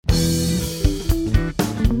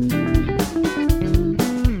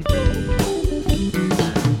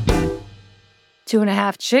Two and a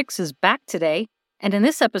Half Chicks is back today, and in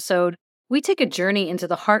this episode, we take a journey into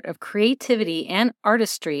the heart of creativity and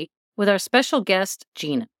artistry with our special guest,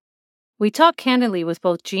 Gina. We talk candidly with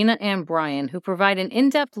both Gina and Brian, who provide an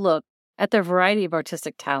in-depth look at their variety of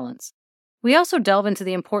artistic talents. We also delve into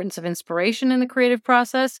the importance of inspiration in the creative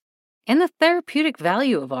process and the therapeutic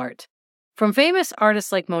value of art. From famous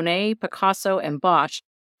artists like Monet, Picasso, and Bosch,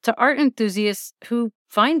 to art enthusiasts who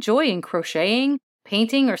find joy in crocheting,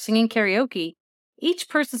 painting, or singing karaoke, each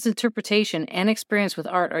person's interpretation and experience with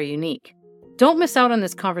art are unique. Don't miss out on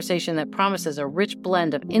this conversation that promises a rich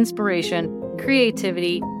blend of inspiration,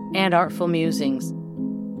 creativity, and artful musings.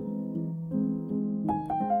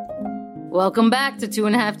 Welcome back to Two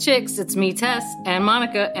and a Half Chicks. It's me, Tess, and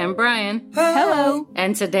Monica, and Brian. Hello.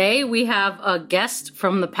 And today we have a guest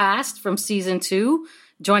from the past, from season 2,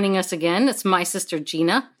 joining us again. It's my sister,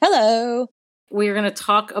 Gina. Hello. We're going to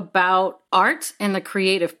talk about art and the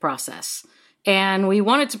creative process. And we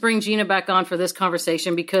wanted to bring Gina back on for this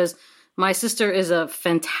conversation because my sister is a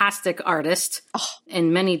fantastic artist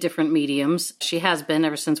in many different mediums. She has been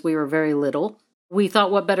ever since we were very little. We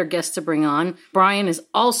thought what better guest to bring on. Brian is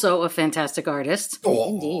also a fantastic artist.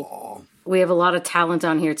 Indeed. We have a lot of talent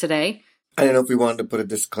on here today. I don't know if we wanted to put a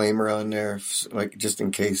disclaimer on there, like just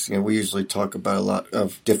in case. We usually talk about a lot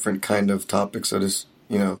of different kind of topics. So this,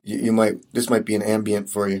 this might be an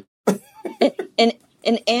ambient for you.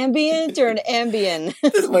 An ambient or an Ambien?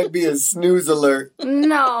 This might be a snooze alert.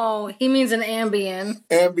 No, he means an Ambien.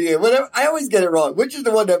 Ambien, whatever. I always get it wrong. Which is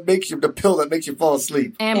the one that makes you, the pill that makes you fall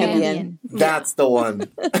asleep? Ambien. That's the one.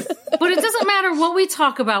 But it doesn't matter what we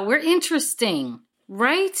talk about. We're interesting,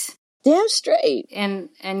 right? Damn straight. And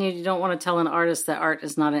you don't want to tell an artist that art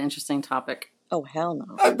is not an interesting topic. Oh, hell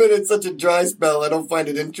no. I've been in such a dry spell, I don't find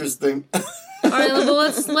it interesting. All right, well,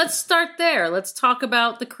 let's start there. Let's talk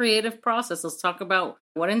about the creative process. Let's talk about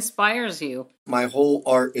what inspires you. My whole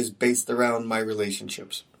art is based around my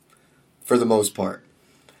relationships, for the most part.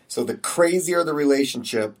 So the crazier the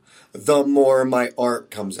relationship, the more my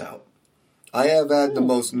art comes out. I have had the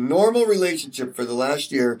most normal relationship for the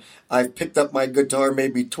last year. I've picked up my guitar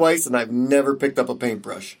maybe twice, and I've never picked up a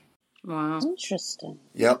paintbrush. Wow. Interesting.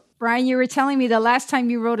 Yep. Brian, you were telling me the last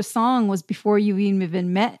time you wrote a song was before you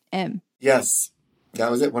even met him. Yes,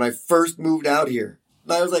 that was it. When I first moved out here,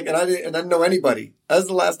 I was like, and I didn't know anybody. That was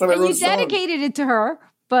the last time I wrote a song. You dedicated it to her,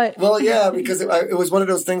 but well, yeah, because it was one of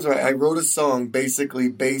those things where I wrote a song basically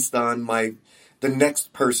based on the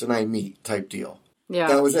next person I meet type deal. Yeah,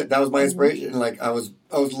 that was it. That was my inspiration. Like I was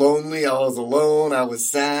lonely. I was alone. I was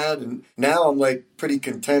sad, and now I'm like pretty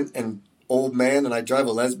content and old man, and I drive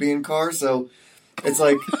a lesbian car, so it's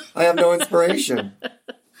like I have no inspiration.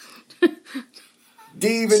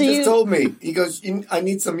 D even just told me. He goes, I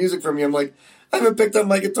need some music from you. I'm like, I haven't picked up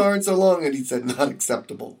my guitar in so long. And he said, not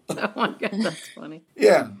acceptable. Oh my God, that's funny.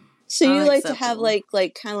 Yeah. So you like to have like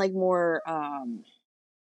kind of like more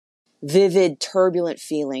vivid, turbulent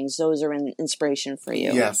feelings. Those are an inspiration for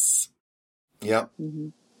you. Yes. Yep. Mm-hmm.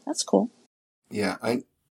 That's cool. Yeah.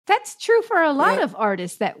 that's true for a lot of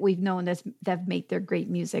artists that we've known that make their great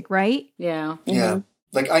music, right? Yeah. Mm-hmm. Yeah.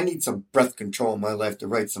 Like, I need some breath control in my life to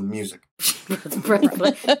write some music.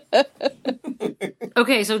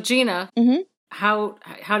 Okay, so Gina, mm-hmm. how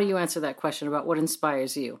do you answer that question about what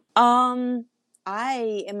inspires you? I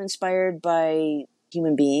am inspired by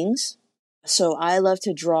human beings. So I love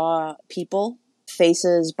to draw people,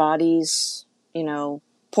 faces, bodies,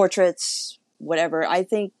 portraits, whatever. I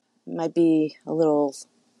think might be a little,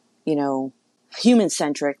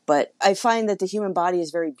 human-centric, but I find that the human body is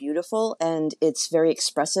very beautiful and it's very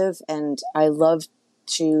expressive, and I love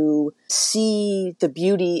to see the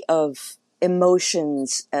beauty of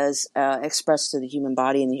emotions as expressed to the human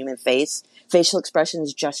body and the human face, facial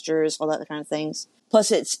expressions, gestures, all that kind of things. Plus,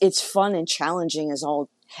 it's fun and challenging as all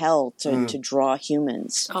hell to draw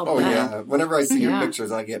humans. Oh yeah. Whenever I see your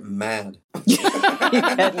pictures, I get mad. You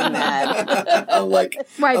get mad. I'm like,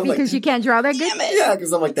 because you can't draw that good. Yeah,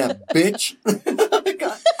 because I'm like that bitch.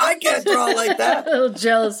 I can't draw like that. A little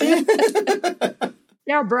jealousy.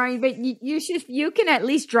 No, Brian, but you can at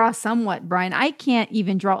least draw somewhat, Brian. I can't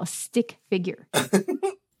even draw a stick figure.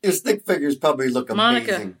 Your stick figures probably look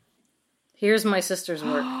Monica, amazing. Here's my sister's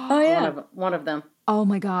work. Oh yeah, one of them. Oh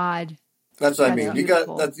my God. That's what I mean.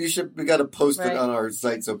 Beautiful. We got to post it on our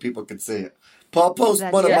site so people can see it. Paul, post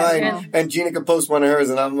one of mine, and Gina can post one of hers,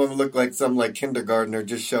 and I'm going to look like some kindergartner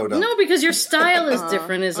just showed up. No, because your style is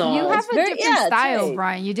different is all. You have a different style, right.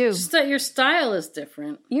 Brian. You do. Just that your style is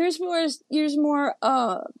different. Yours more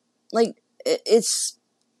like it's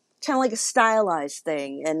kind of like a stylized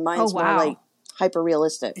thing, and mine's more like hyper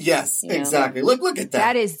realistic. Yes, exactly. Look at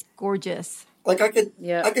that. That is gorgeous. Like I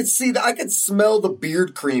could see that. I could smell the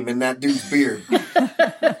beard cream in that dude's beard.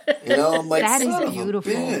 I'm like, that son is of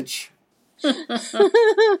beautiful. a bitch.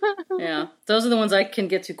 Yeah, those are the ones I can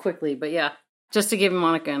get to quickly. But yeah, just to give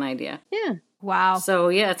Monica an idea. Yeah. Wow. So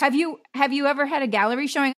yeah, Have you ever had a gallery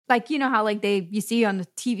showing? Like, you know how like you see on the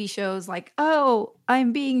TV shows, like, oh,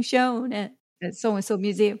 I'm being shown at so and so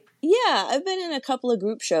museum. Yeah, I've been in a couple of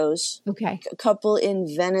group shows. Okay. A couple in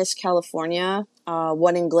Venice, California,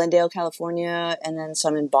 one in Glendale, California, and then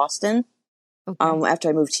some in Boston. Okay. After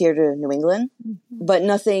I moved here to New England, but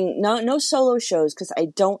no solo shows because I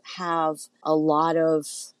don't have a lot of.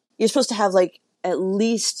 You're supposed to have like at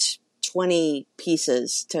least 20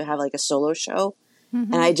 pieces to have like a solo show,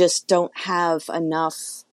 and I just don't have enough.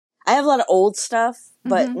 I have a lot of old stuff,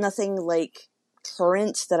 but nothing like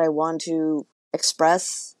current that I want to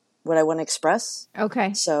express what I want to express.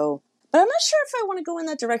 Okay. So, but I'm not sure if I want to go in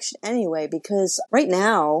that direction anyway, because right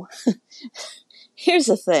now, here's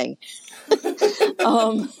the thing.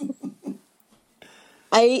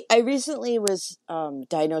 I recently was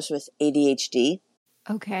diagnosed with ADHD.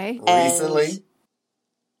 Okay. Recently?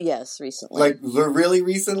 Yes, recently. Like really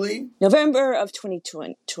recently? November of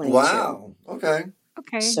 2022. Wow. Okay.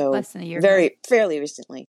 Okay. So less than a year. fairly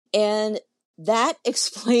recently. And that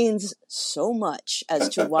explains so much as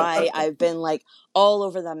to why I've been like all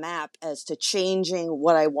over the map as to changing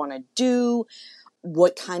what I want to do,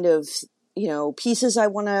 what kind of, pieces I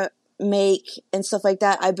want to make and stuff like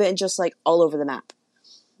that. I've been just like all over the map.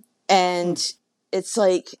 And it's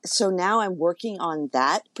like, so now I'm working on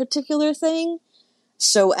that particular thing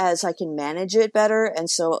so as I can manage it better. And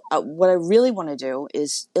so what I really want to do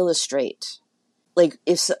is illustrate. Like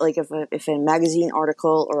if a magazine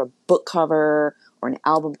article or a book cover or an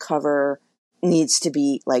album cover needs to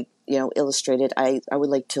be like, illustrated, I would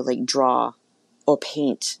like to like draw or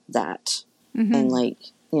paint that and like,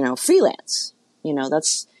 freelance.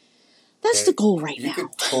 That's the goal right now. You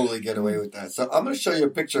could totally get away with that. So I'm going to show you a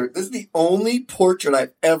picture. This is the only portrait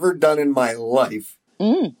I've ever done in my life.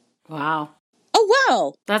 Wow. Oh,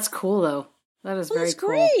 wow. That's cool, though. That is very that's cool.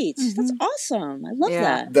 Great. That's awesome. I love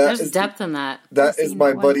that. There's depth in that. That is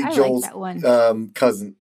my buddy Joel's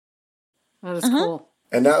cousin. That is cool.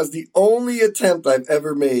 And that was the only attempt I've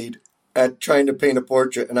ever made at trying to paint a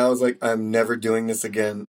portrait. And I was like, I'm never doing this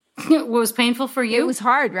again. What was painful for you? It was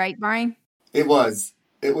hard, right, Brian? It was.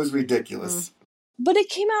 It was ridiculous. But it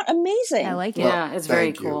came out amazing. I like it. Yeah, it's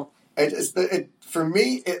very cool. For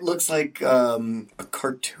me, it looks like a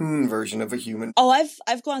cartoon version of a human. Oh,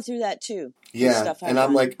 I've gone through that too. Yeah, and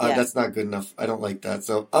I'm like, that's not good enough. I don't like that.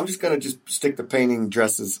 So I'm just going to just stick to painting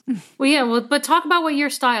dresses. But talk about what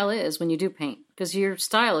your style is when you do paint, because your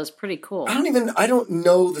style is pretty cool. I don't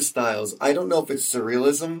know the styles. I don't know if it's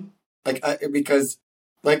surrealism. Because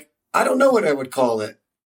I don't know what I would call it.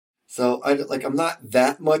 So I'm not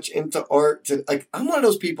that much into art. I'm one of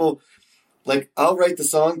those people, I'll write the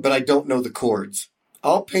song, but I don't know the chords.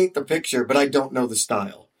 I'll paint the picture, but I don't know the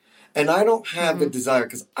style. And I don't have the desire,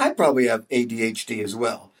 because I probably have ADHD as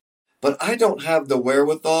well. But I don't have the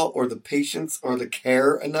wherewithal or the patience or the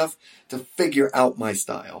care enough to figure out my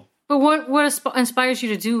style. But what inspires you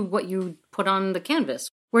to do what you put on the canvas?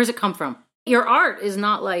 Where does it come from? Your art is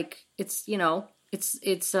not like, it's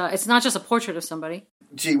not just a portrait of somebody.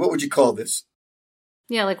 Gee, what would you call this?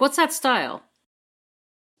 Yeah, what's that style?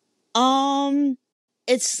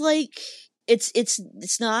 It's like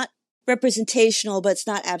it's not representational, but it's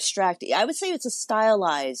not abstract. I would say it's a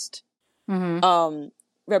stylized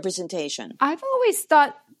representation. I've always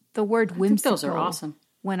thought the word whimsical. Those are awesome.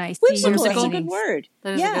 When I see Whimsical your is a paintings. good word.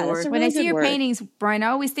 That is a good word. When I see your paintings, Brian, I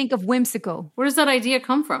always think of whimsical. Where does that idea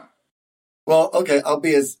come from? Well, okay, I'll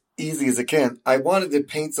be as easy as I can. I wanted to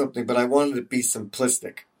paint something, but I wanted it to be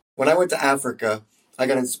simplistic. When I went to Africa, I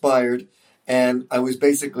got inspired, and I was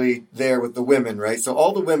basically there with the women, right? So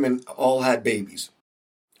all the women all had babies,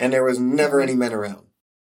 and there was never any men around.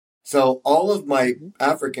 So all of my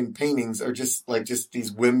African paintings are just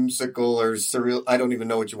these whimsical or surreal, I don't even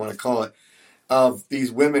know what you want to call it, of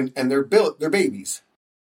these women, and they're babies.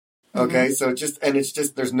 Okay, so it's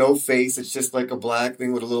just, there's no face. It's just like a black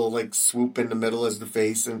thing with a little swoop in the middle as the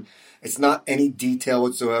face. And it's not any detail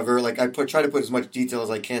whatsoever. I try to put as much detail as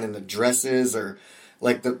I can in the dresses or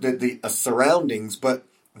the surroundings, but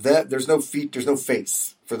there's no feet, there's no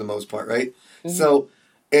face for the most part, right? So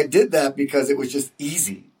it did that because it was just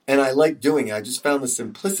easy. And I liked doing it. I just found the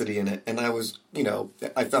simplicity in it. And I was,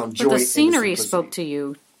 I found joy in the simplicity. But the scenery spoke to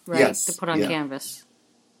you, right? Yes, to put on canvas.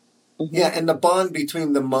 Yeah, and the bond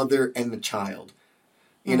between the mother and the child.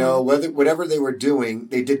 Whatever they were doing,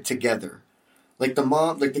 they did together.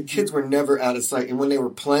 The kids were never out of sight. And when they were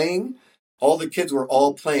playing, all the kids were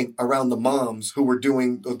all playing around the moms who were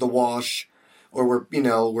doing the wash, or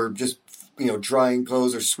were just, drying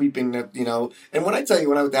clothes or sweeping, And when I tell you,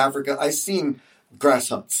 when I was to Africa, I seen grass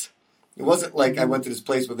huts. It wasn't like I went to this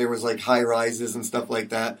place where there was like high rises and stuff like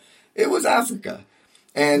that. It was Africa.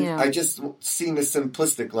 And I just seen the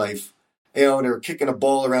simplistic life. And they were kicking a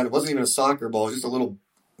ball around. It wasn't even a soccer ball. It was just a little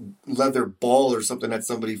leather ball or something that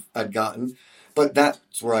somebody had gotten. But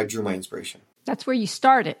that's where I drew my inspiration. That's where you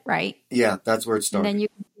started, right? Yeah, that's where it started. And then you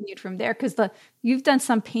continued from there, because you've done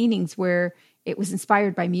some paintings where it was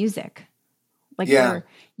inspired by music. Like where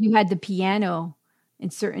you had the piano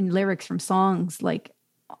and certain lyrics from songs like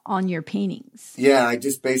on your paintings. Yeah, I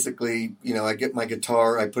just basically, I get my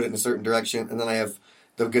guitar, I put it in a certain direction, and then I have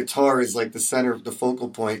the guitar is like the center of the focal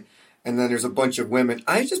point, and then there's a bunch of women.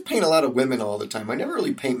 I just paint a lot of women all the time. I never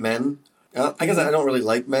really paint men. I guess I don't really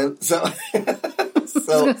like men, so... I was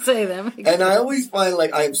going to say that. And I always find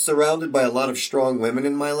like I'm surrounded by a lot of strong women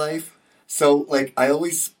in my life. So like I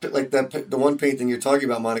always like that the one painting you're talking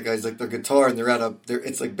about, Monica, is like their guitar, and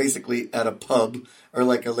it's like basically at a pub,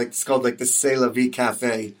 or it's called like the C'est La Vie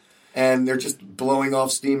Cafe, and they're just blowing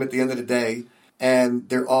off steam at the end of the day, and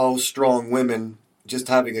they're all strong women just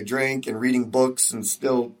having a drink and reading books and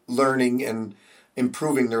still learning and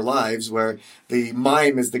improving their lives, where the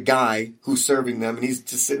mime is the guy who's serving them, and he's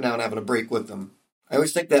just sitting down having a break with them. I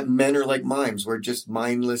always think that men are like mimes. We're just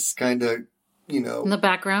mindless kind of, in the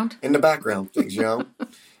background? In the background things,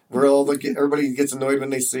 We're all everybody gets annoyed when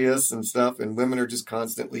they see us and stuff, and women are just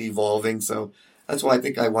constantly evolving. So that's why I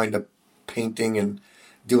think I wind up painting and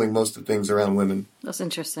doing most of the things around women. That's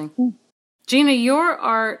interesting. Gina, your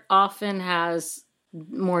art often has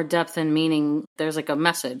more depth and meaning. There's like a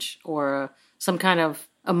message or some kind of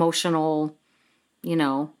emotional,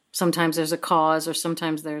 sometimes there's a cause, or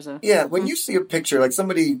sometimes there's a... Yeah, when you see a picture, like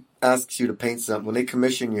somebody asks you to paint something, when they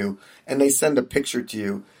commission you and they send a picture to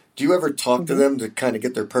you, do you ever talk to them to kind of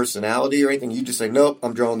get their personality or anything? You just say, nope,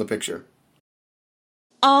 I'm drawing the picture.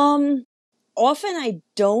 Often I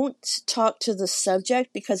don't talk to the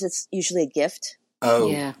subject because it's usually a gift.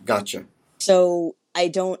 Oh, yeah. Gotcha. So I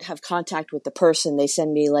don't have contact with the person. They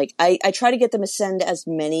send me I try to get them to send as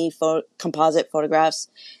many composite photographs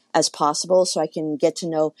as possible so I can get to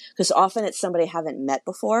know, because often it's somebody I haven't met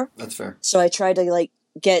before. That's fair. So I try to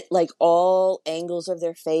get all angles of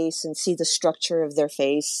their face and see the structure of their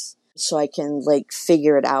face so I can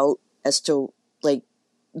figure it out as to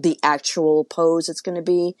the actual pose it's going to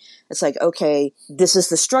be. It's okay, this is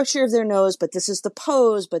the structure of their nose, but this is the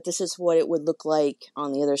pose, but this is what it would look like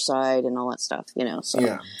on the other side and all that stuff, So,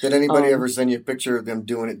 yeah. Did anybody ever send you a picture of them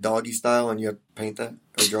doing it doggy style and you have to paint that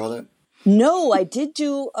or draw that? No, I did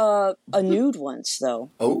do a nude once,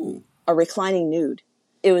 though. Oh. A reclining nude.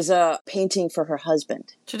 It was a painting for her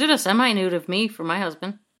husband. She did a semi-nude of me for my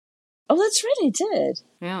husband. Oh, that's right, I did.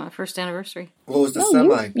 Yeah, my first anniversary. What was the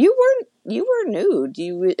semi? You were nude.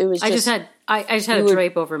 I just had a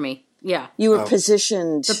drape over me. Yeah. You were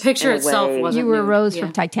positioned. The picture itself wasn't. You were nude. Rose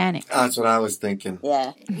from Titanic. That's what I was thinking.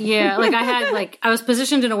 Yeah. Yeah, I was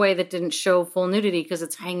positioned in a way that didn't show full nudity because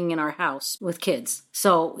it's hanging in our house with kids.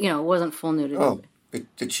 So, it wasn't full nudity. Oh,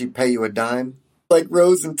 did she pay you a dime? Like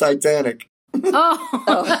Rose in Titanic.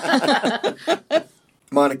 Oh.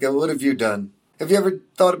 Monica, what have you done? Have you ever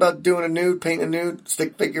thought about doing a nude, painting a nude,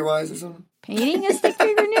 stick figure wise or something? Painting a stick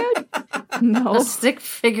figure nude? No. A stick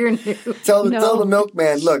figure nude. Tell the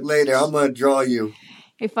milkman, look, later, I'm going to draw you.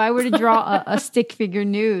 If I were to draw a stick figure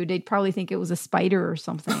nude, they'd probably think it was a spider or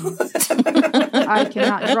something. I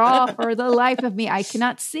cannot draw for the life of me. I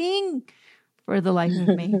cannot sing for the life of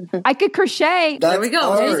me. I could crochet. There we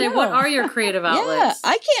go. What are your creative outlets?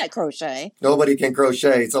 Yeah, I can't crochet. Nobody can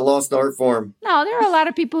crochet. It's a lost art form. No, there are a lot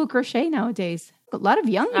of people who crochet nowadays. A lot of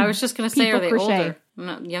young I was just going to say, are they crochet.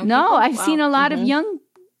 older? Young no, people? I've seen a lot of young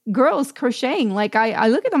girls crocheting. I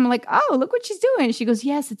look at them, I'm like, oh, look what she's doing. And she goes,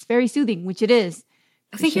 yes, it's very soothing, which it is.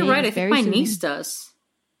 I think you're right. I think my niece does.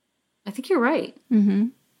 I think you're right. Mm-hmm.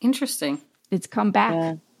 Interesting. It's come back.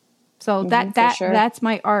 Yeah. So that's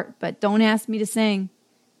my art, but don't ask me to sing.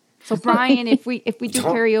 So Brian, if we do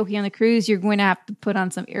karaoke on the cruise, you're going to have to put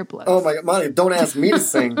on some earplugs. Oh my God, Monica, don't ask me to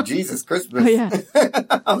sing. Jesus Christmas. Oh, yeah.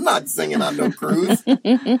 I'm not singing on no cruise.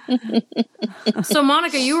 So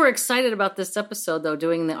Monica, you were excited about this episode though,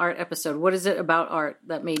 doing the art episode. What is it about art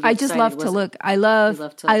that made you I just love to look.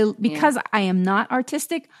 Because I am not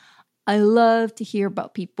artistic, I love to hear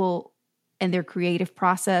about people and their creative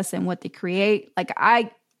process and what they create.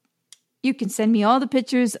 You can send me all the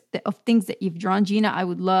pictures of things that you've drawn, Gina. I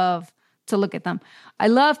would love to look at them. I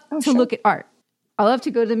love to look at art. I love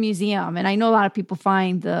to go to the museum. And I know a lot of people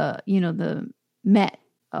find the Met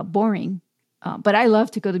boring. But I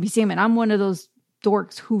love to go to the museum, and I'm one of those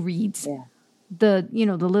dorks who reads the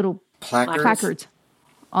little placards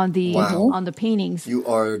on the paintings. You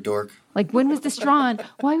are a dork. Like, when was this drawn?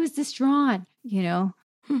 Why was this drawn? You know?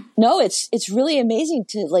 No, it's really amazing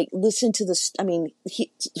to like listen to this. I mean,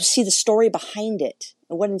 see the story behind it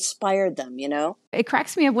and what inspired them, you know? It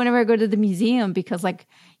cracks me up whenever I go to the museum because like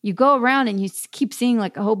you go around and you keep seeing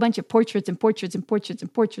like a whole bunch of portraits and portraits and portraits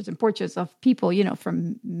and portraits and portraits of people, you know,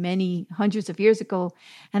 from many hundreds of years ago.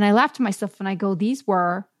 And I laugh to myself when I go, these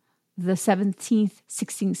were the 17th,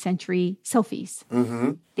 16th century selfies.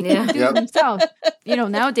 Mm-hmm. They couldn't do it themselves. You know,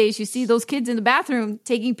 nowadays you see those kids in the bathroom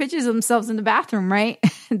taking pictures of themselves in the bathroom, right?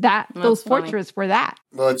 Those portraits were that.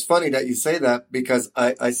 Well, it's funny that you say that because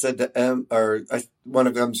I said to one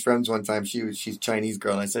of M's friends one time, she's a Chinese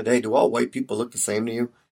girl, and I said, hey, do all white people look the same to you?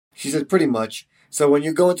 She said, pretty much. So when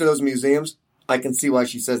you go into those museums, I can see why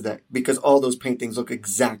she says that, because all those paintings look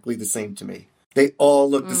exactly the same to me. They all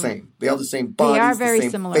look the same. They all have the same bodies, they are very the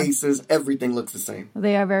same similar. Faces. Everything looks the same.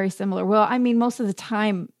 They are very similar. Well, I mean, most of the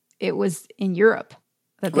time it was in Europe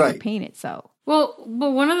that they were painted. So, well,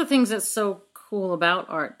 but one of the things that's so cool about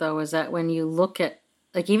art, though, is that when you look at,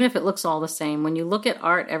 like, even if it looks all the same, when you look at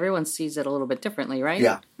art, everyone sees it a little bit differently, right?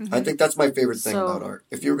 Yeah, I think that's my favorite thing about art.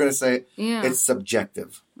 If you were going to say it's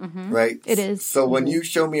subjective, right? It is. So when you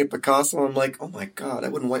show me a Picasso, I'm like, oh my God, I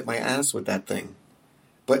wouldn't wipe my ass with that thing.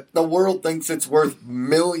 But the world thinks it's worth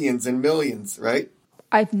millions and millions, right?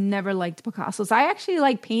 I've never liked Picassos. I actually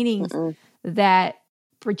like paintings that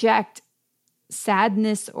project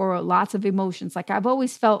sadness or lots of emotions. Like I've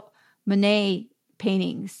always felt Monet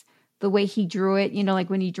paintings, the way he drew it, you know, like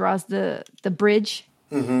when he draws the bridge,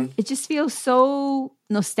 it just feels so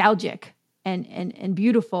nostalgic and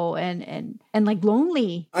beautiful and like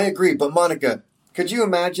lonely. I agree. But Monica, could you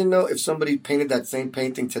imagine, though, if somebody painted that same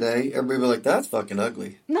painting today, everybody would be like, that's fucking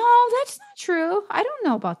ugly. No, that's not true. I don't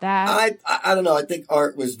know about that. I don't know. I think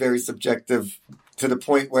art was very subjective to the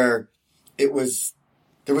point where there was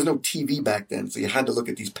no TV back then, so you had to look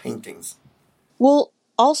at these paintings. Well,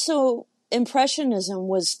 also, Impressionism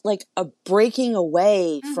was like a breaking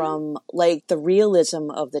away from like the realism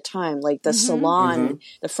of the time. Like the salon,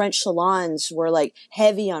 the French salons were like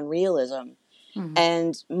heavy on realism.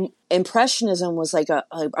 And Impressionism was like a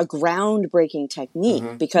groundbreaking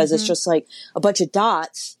technique because it's just like a bunch of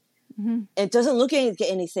dots. It doesn't look like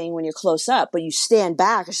anything when you're close up, but you stand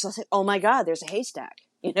back. It's just like, oh my God, there's a haystack.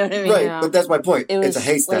 You know what I mean? Right, but that's my point. It's a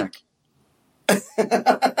haystack. Like,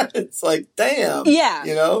 it's like, damn. Yeah.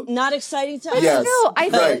 You know? Not exciting to us. Yes. No, I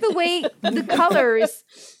think the way, the colors...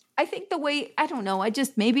 I think the way, I don't know,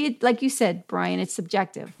 like you said, Brian, it's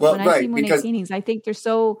subjective. Well, when I see Monet paintings, I think they're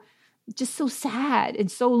just so sad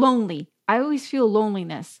and so lonely. I always feel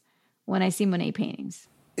loneliness when I see Monet paintings.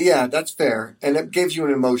 Yeah, that's fair. And it gives you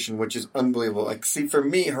an emotion, which is unbelievable. Like, see, for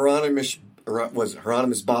me, Hieronymus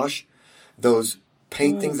Bosch, those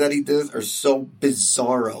paintings that he does are so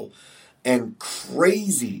bizarro and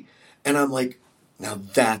crazy. And I'm like, now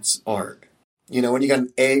that's art. You know, when you got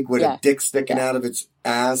an egg with a dick sticking out of its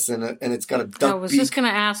ass and it's got a duck beak. I was just going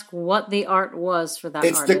to ask what the art was for that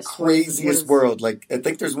artist. It's the craziest world. Like, I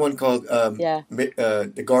think there's one called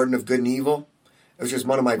The Garden of Good and Evil. It was just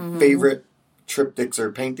one of my favorite triptychs or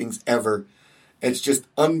paintings ever. It's just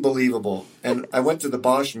unbelievable. And I went to the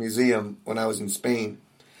Bosch Museum when I was in Spain,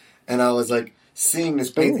 and I was like, seeing this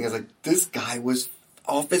painting, I was like, this guy was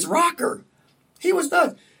off his rocker. He was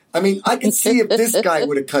nuts. I mean, I could see if this guy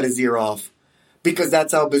would have cut his ear off, because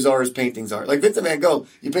that's how bizarre his paintings are. Like Vincent van Gogh,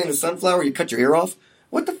 you paint a sunflower, you cut your ear off.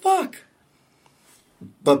 What the fuck?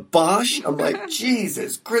 But Bosch, I'm like,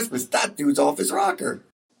 Jesus Christmas, that dude's off his rocker.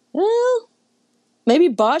 Well, maybe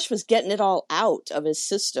Bosch was getting it all out of his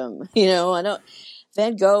system. You know,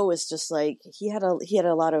 Van Gogh was just like, he had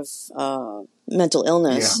a lot of mental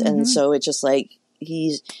illness, and so it just like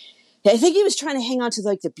I think he was trying to hang on to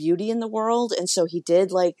like the beauty in the world, and so he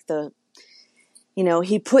did like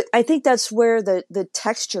I think that's where the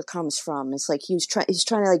texture comes from. It's like he's trying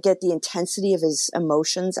to like get the intensity of his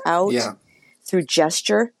emotions out through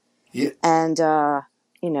gesture. Yeah. And, Well,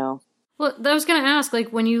 I was going to ask, like,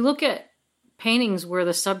 when you look at paintings where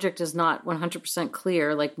the subject is not 100%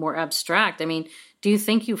 clear, like more abstract, I mean, do you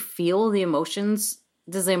think you feel the emotions?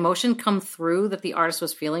 Does the emotion come through that the artist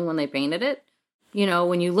was feeling when they painted it? You know,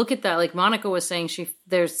 when you look at that, like Monica was saying,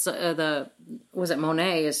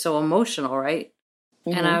 Monet is so emotional, right?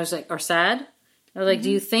 And I was like, or sad? I was like,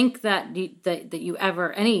 do you think that you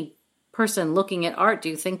ever, any person looking at art, do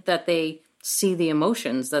you think that they see the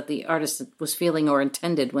emotions that the artist was feeling or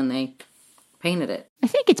intended when they painted it? I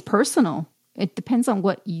think it's personal. It depends on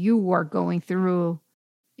what you are going through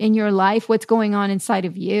in your life, what's going on inside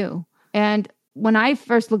of you. And when I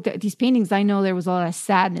first looked at these paintings, I know there was a lot of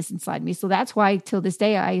sadness inside me. So that's why till this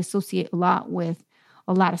day, I associate a lot with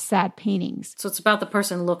a lot of sad paintings. So it's about the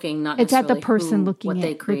person looking, not it's necessarily at the person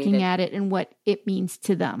looking at it and what it means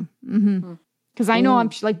to them. Because I know I'm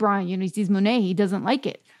like Brian, he sees Monet, he doesn't like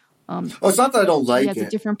it. It's not that I don't like it. He has a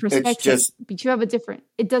different perspective. It's just, but you have a different.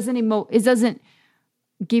 It doesn't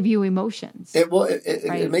give you emotions.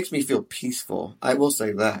 It makes me feel peaceful. I will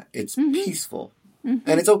say that it's peaceful, and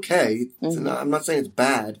it's okay. I'm not saying it's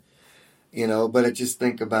bad, but I just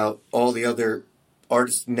think about all the other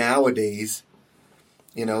artists nowadays.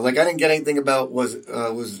 Like I didn't get anything about who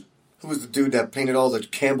was the dude that painted all the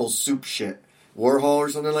Campbell's soup shit, Warhol or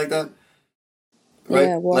something like that, right?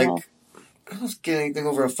 Yeah, Warhol. Like I don't get anything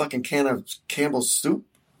over a fucking can of Campbell's soup.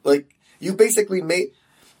 Like you basically made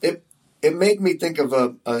it. It made me think of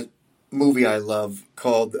a movie I love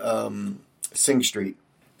called Sing Street,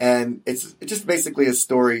 and it's just basically a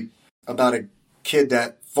story about a kid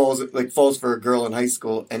that falls for a girl in high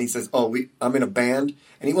school, and he says, I'm in a band,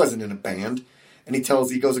 and he wasn't in a band. And he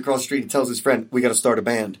goes across the street, he tells his friend, we got to start a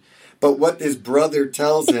band. But what his brother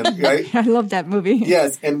tells him, right? I love that movie.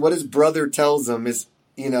 Yes, and what his brother tells him is,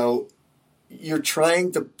 you're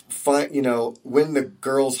trying to find, win the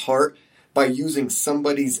girl's heart by using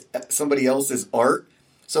somebody else's art.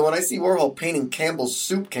 So when I see Warhol painting Campbell's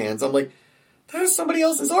soup cans, I'm like, that's somebody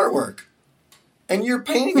else's artwork. And you're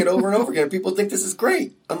painting it over and over again. People think this is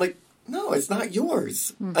great. I'm like, no, it's not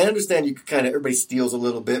yours. I understand you could everybody steals a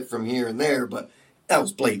little bit from here and there, but that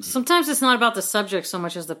was blatant. Sometimes it's not about the subject so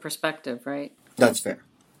much as the perspective, right? That's fair.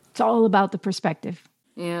 It's all about the perspective.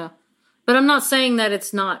 Yeah. But I'm not saying that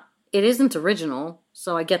it isn't original,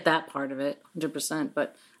 so I get that part of it, 100%,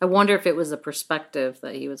 but I wonder if it was the perspective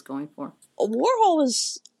that he was going for. Warhol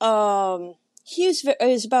was, he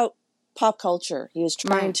was about pop culture. He was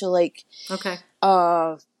trying to okay.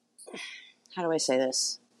 How do I say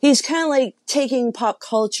this? He's kind of taking pop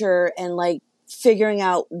culture and figuring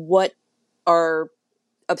out what our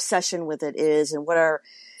obsession with it is and what our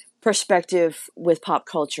perspective with pop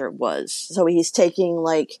culture was. So he's taking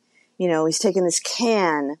he's taking this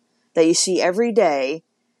can that you see every day,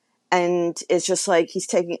 and it's just he's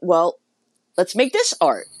taking, let's make this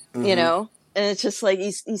art, and it's just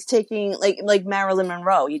he's taking like Marilyn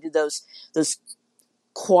Monroe. You did those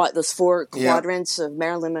 4 quadrants of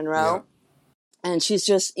Marilyn Monroe. Yeah. And she's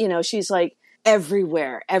just, she's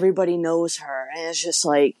everywhere. Everybody knows her. And it's just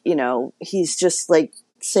he's just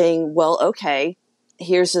saying, well, okay,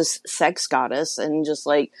 here's this sex goddess. And just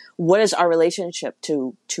what is our relationship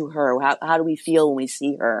to her? How do we feel when we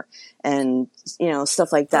see her? And,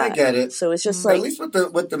 stuff like that. I get it. So it's just at least with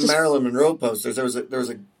the Marilyn Monroe posters, there was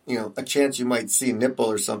a chance you might see a nipple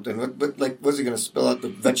or something. But was he going to spill out the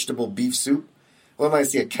vegetable beef soup? What might I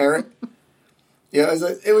see, a carrot? Yeah,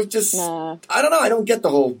 it was just, I don't know. I don't get the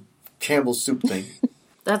whole Campbell's soup thing.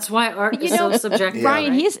 That's why art is so subjective.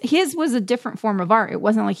 Brian, right? his was a different form of art. It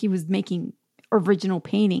wasn't like he was making original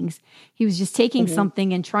paintings. He was just taking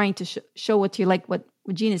something and trying to show what to you, like what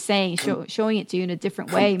Gina's saying, showing it to you in a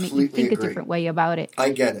different way, make you think a different way about it. I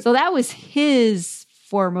get it. So that was his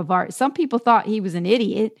form of art. Some people thought he was an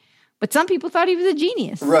idiot, but some people thought he was a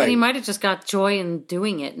genius. Right. And he might have just got joy in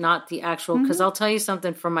doing it, not the actual, because I'll tell you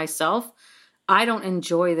something for myself. I don't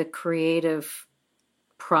enjoy the creative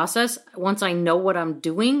process. Once I know what I'm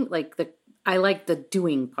doing, I like the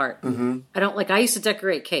doing part. I used to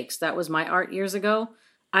decorate cakes. That was my art years ago.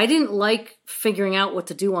 I didn't like figuring out what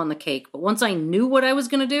to do on the cake, but once I knew what I was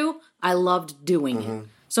going to do, I loved doing it.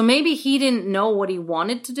 So maybe he didn't know what he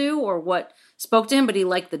wanted to do or what spoke to him, but he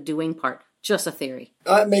liked the doing part. Just a theory.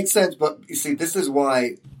 It makes sense, but you see, this is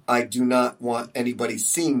why I do not want anybody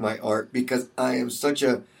seeing my art, because I am such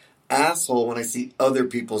a asshole when I see other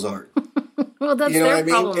people's art. Well, that's their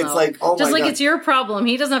problem. It's though. Just like it's your problem.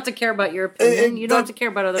 He doesn't have to care about your opinion. You don't have to care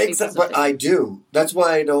about other people's But I do. That's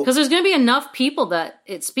why I don't. Because there's going to be enough people that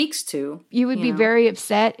it speaks to. You would be very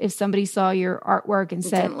upset if somebody saw your artwork and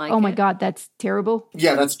said, "Oh my God, that's terrible."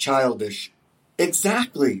 Yeah, that's childish.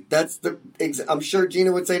 Exactly. I'm sure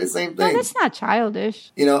Gina would say the same thing. No, that's not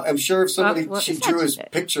childish. I'm sure if somebody she drew a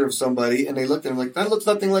picture of somebody and they looked at him like, that looks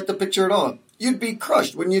nothing like the picture at all, you'd be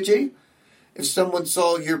crushed, wouldn't you, G? If someone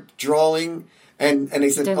saw your drawing and they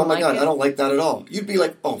said, "Oh my God, I don't like that at all," you'd be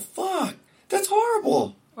like, "Oh fuck, that's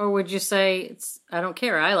horrible." Or would you say, "I don't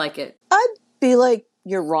care, I like it"? I'd be like,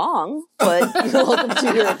 "You're wrong, but you're welcome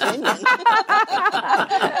to your opinion."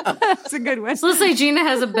 That's a good one. So let's say Gina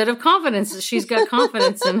has a bit of confidence. She's got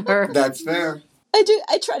confidence in her. That's fair. I do.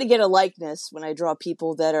 I try to get a likeness when I draw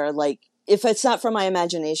people that are if it's not from my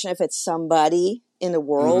imagination, if it's somebody in the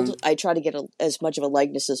world, I try to get as much of a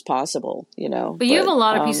likeness as possible, you know. But you have a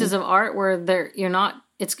lot of pieces of art where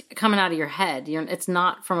it's coming out of your head. It's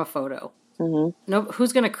not from a photo. No,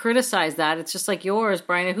 who's going to criticize that? It's just like yours,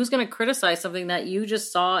 Brian. Who's going to criticize something that you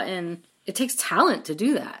just saw? And it takes talent to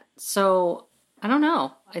do that. So I don't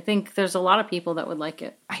know. I think there's a lot of people that would like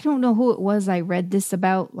it. I don't know who it was I read this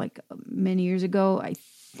about like many years ago. I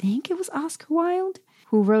think it was Oscar Wilde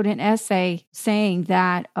who wrote an essay saying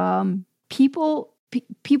that people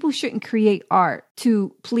shouldn't create art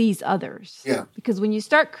to please others. Yeah. Because when you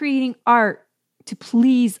start creating art to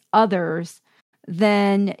please others,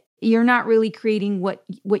 then you're not really creating what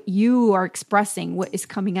you are expressing, what is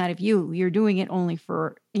coming out of you. You're doing it only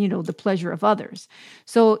for, the pleasure of others.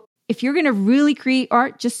 So if you're going to really create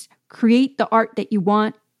art, just create the art that you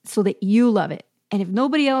want so that you love it. And if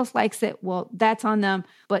nobody else likes it, well, that's on them.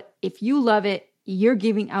 But if you love it, you're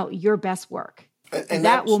giving out your best work. And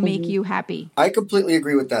that will make you happy. I completely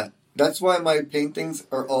agree with that. That's why my paintings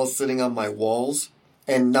are all sitting on my walls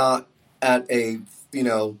and not at a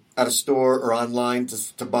store or online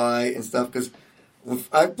to buy and stuff. Because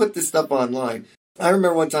if I put this stuff online, I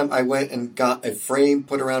remember one time I went and got a frame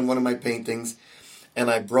put around one of my paintings, and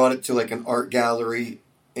I brought it to like an art gallery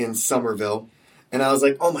in Somerville. And I was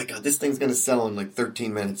like, oh my God, this thing's going to sell in like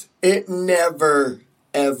 13 minutes. It never,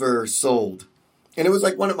 ever sold. And it was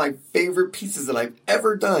like one of my favorite pieces that I've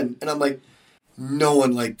ever done. And I'm like, no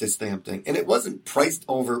one liked this damn thing. And it wasn't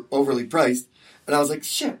overly priced. And I was like,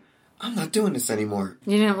 shit, I'm not doing this anymore.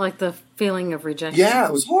 You didn't like the feeling of rejection? Yeah,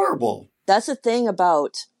 it was horrible. That's the thing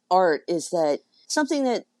about art, is that something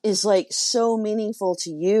that is like so meaningful to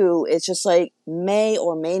you, it's just like may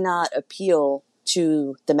or may not appeal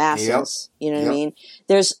to the masses. Yep. You know what I mean?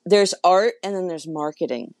 There's art and then there's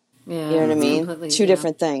marketing. Yeah, you know what I mean? Two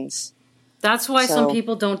different things. That's why some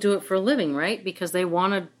people don't do it for a living, right? Because they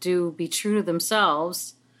want to be true to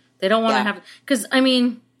themselves. They don't want to have... Because, I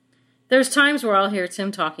mean, there's times where I'll hear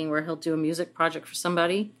Tim talking where he'll do a music project for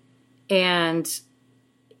somebody, and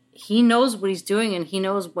he knows what he's doing, and he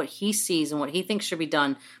knows what he sees and what he thinks should be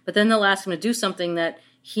done. But then they'll ask him to do something that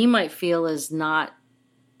he might feel is not,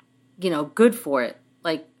 good for it.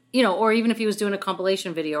 Like, or even if he was doing a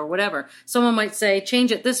compilation video or whatever, someone might say,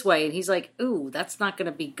 change it this way. And he's like, ooh, that's not going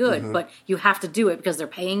to be good. Mm-hmm. But you have to do it because they're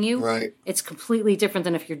paying you. Right. It's completely different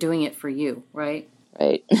than if you're doing it for you, right?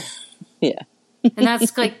 Right. Yeah. And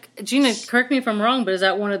that's like, Gina, correct me if I'm wrong, but is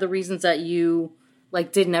that one of the reasons that you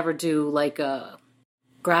didn't ever do like a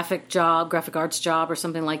graphic arts job or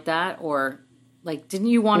something like that? Or didn't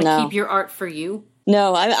you want to keep your art for you?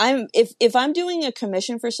 No, I'm if I'm doing a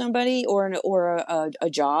commission for somebody or a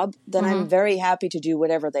job, then I'm very happy to do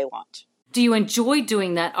whatever they want. Do you enjoy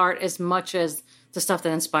doing that art as much as the stuff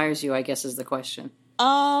that inspires you, I guess is the question.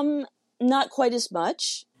 Not quite as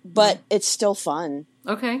much, but it's still fun.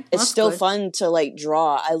 Okay. It's still fun to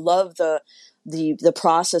draw. I love the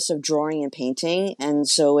process of drawing and painting, and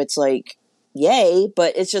so it's like yay,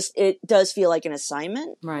 but it does feel like an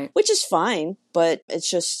assignment. Right. Which is fine, but it's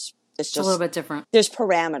just a little bit different. There's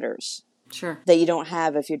parameters. Sure. That you don't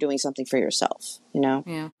have if you're doing something for yourself,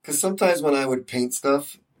 Yeah. Because sometimes when I would paint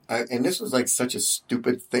stuff, and this was like such a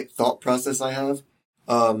stupid thought process I have,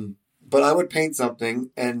 but I would paint something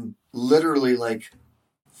and literally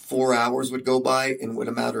 4 hours would go by in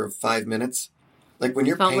a matter of 5 minutes. Like when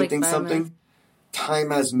you're painting something,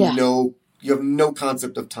 time has you have no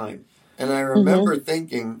concept of time. And I remember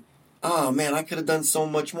thinking, oh man, I could have done so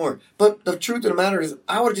much more. But the truth of the matter is,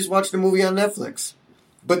 I would have just watched a movie on Netflix.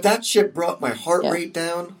 But that shit brought my heart rate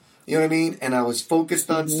down. You know what I mean? And I was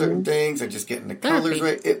focused on certain things and just getting the colors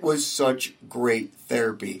right. It was such great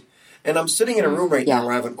therapy. And I'm sitting in a room right now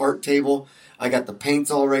where I have an art table. I got the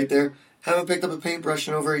paints all right there. Haven't picked up a paintbrush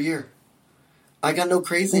in over a year. I got no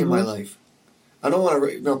crazy in my life. I don't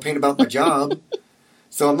want to paint about my job.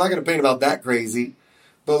 So I'm not going to paint about that crazy.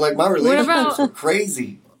 But my relationships were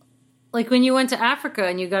crazy. Like when you went to Africa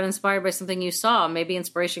and you got inspired by something you saw, maybe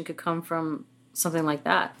inspiration could come from something like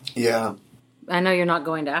that. Yeah. I know you're not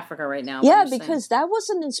going to Africa right now. Yeah, because that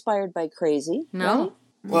wasn't inspired by crazy. No.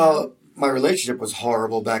 Right? Well, my relationship was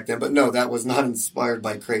horrible back then, but no, that was not inspired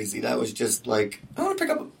by crazy. That was just I want to pick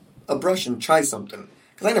up a brush and try something.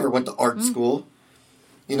 Because I never went to art school.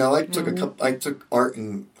 I took art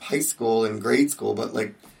in high school and grade school, but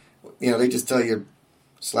they just tell you,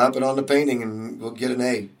 slap it on the painting and we'll get an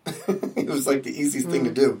A. It was the easiest thing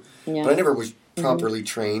to do. Yeah. But I never was properly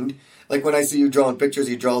trained. Like when I see you drawing pictures,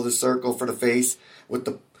 you draw the circle for the face with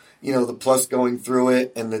the plus going through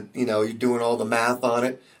it and you're doing all the math on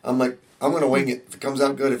it. I'm like, I'm going to wing it. If it comes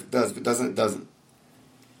out good, if it does. If it doesn't, it doesn't.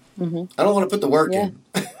 Mm-hmm. I don't want to put the work in.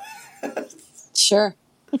 Sure.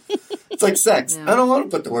 It's like sex. Yeah. I don't want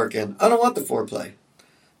to put the work in. I don't want the foreplay.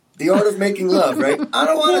 The art of making love, right? I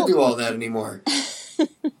don't want to do all that anymore.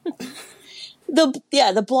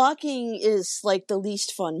 The blocking is like the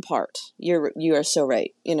least fun part. You are so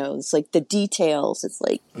right. You know, it's like the details. It's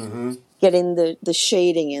like getting the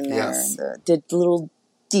shading in there, Yes. the little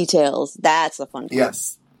details. That's the fun part.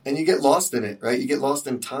 Yes. And you get lost in it, right? You get lost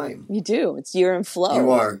in time. You do. You're in flow.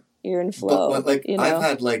 You are. You're in flow. But like, you know? I've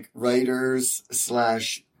had like writers /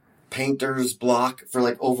 painters block for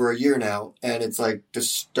like over a year now, and it's like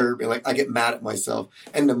disturbing. Like, I get mad at myself,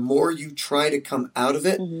 and the more you try to come out of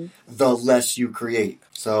it, the less you create.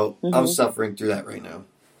 So I'm suffering through that right now.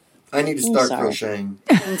 I need to start crocheting.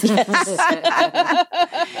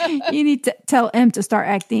 You need to tell M to start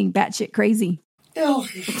acting batshit crazy. No,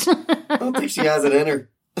 I don't think she has it in her.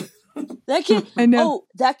 That can. I know.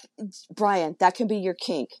 Oh, Brian, that can be your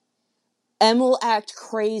kink. Em will act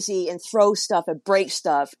crazy and throw stuff and break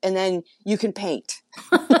stuff, and then you can paint.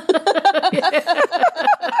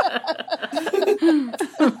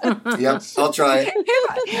 Yep, I'll try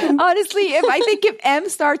it. Honestly, if M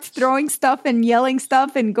starts throwing stuff and yelling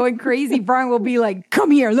stuff and going crazy, Brian will be like, "Come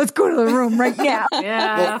here, let's go to the room right now."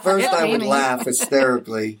 Yeah. Well, first I would laugh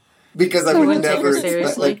hysterically because I would never.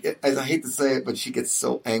 Like, I hate to say it, but she gets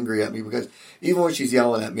so angry at me because even when she's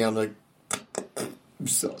yelling at me, I'm like, "I'm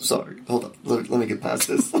so sorry. Hold on, let me get past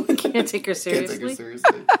this." Can't take her seriously. Can't take her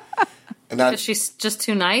seriously. And that, she's just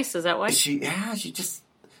too nice. Is that why? She just.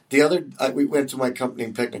 We went to my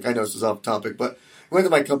company picnic. I know this is off topic, but we went to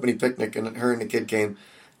my company picnic, and her and the kid came,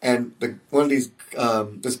 and one of these,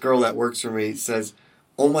 this girl that works for me says,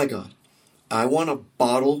 "Oh my God, I want to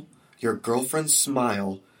bottle your girlfriend's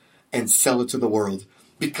smile and sell it to the world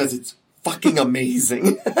because it's fucking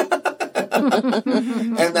amazing." And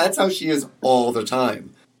that's how she is all the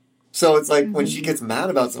time. So it's like when she gets mad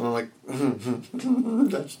about something, I'm like,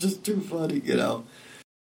 that's just too funny, you know.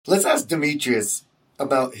 Let's ask Demetrius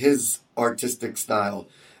about his artistic style.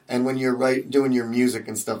 And when you're doing your music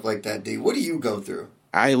and stuff like that, D, what do you go through?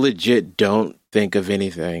 I legit don't think of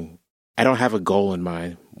anything. I don't have a goal in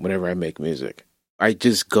mind whenever I make music. I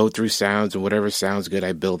just go through sounds, and whatever sounds good,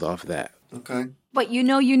 I build off that. Okay. But you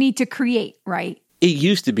need to create, right? It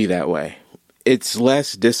used to be that way. It's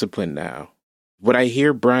less disciplined now. What I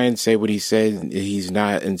hear Brian say, what he said, he's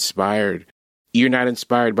not inspired. You're not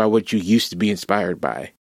inspired by what you used to be inspired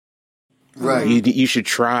by. Right. You should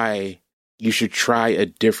try a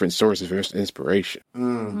different source of inspiration.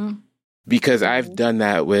 Because I've done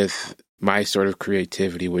that with my sort of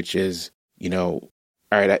creativity, which is, all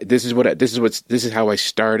right, this is how I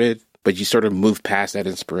started, but you sort of move past that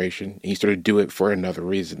inspiration and you sort of do it for another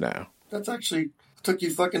reason now. That's actually took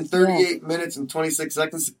you fucking 38 minutes and 26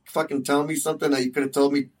 seconds to fucking tell me something that you could have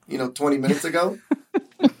told me, 20 minutes ago.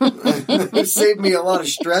 It saved me a lot of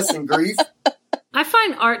stress and grief. I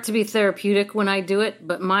find art to be therapeutic when I do it,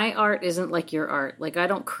 but my art isn't like your art. Like, I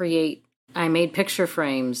don't create. I made picture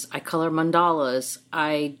frames. I color mandalas.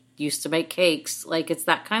 I used to make cakes. Like, it's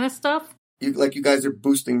that kind of stuff. You guys are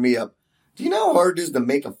boosting me up. Do you know how hard it is to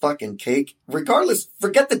make a fucking cake? Regardless,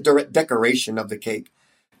 forget the decoration of the cake.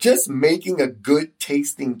 Just making a good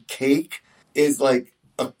tasting cake is like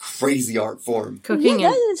a crazy art form. Cooking.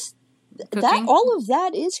 Yeah, that all of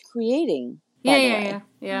that is creating. Yeah.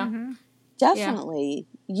 Definitely.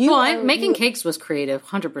 Yeah. Making cakes was creative,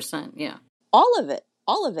 100%. Yeah. All of it.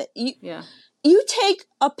 You take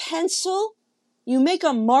a pencil, you make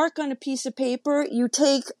a mark on a piece of paper, you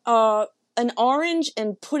take an orange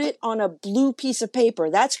and put it on a blue piece of paper.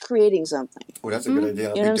 That's creating something. Oh, that's a good idea.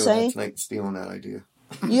 I'll be doing that tonight, stealing that idea.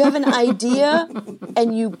 You have an idea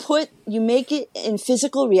and you make it in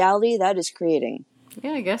physical reality. That is creating.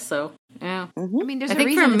 Yeah, I guess so. Yeah. Mm-hmm. I mean, there's a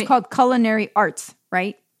reason it's called culinary arts,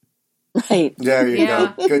 right? Right. There you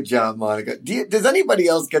go. Good job, Monica. Does anybody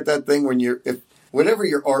else get that thing when if whatever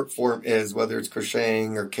your art form is, whether it's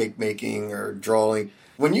crocheting or cake making or drawing,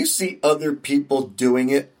 when you see other people doing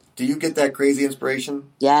it, do you get that crazy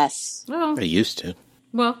inspiration? Yes. Well, I used to.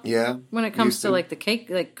 Well, yeah. When it comes to like the cake,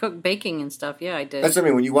 like baking and stuff, yeah, I did. That's what I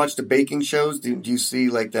mean. When you watch the baking shows, do you see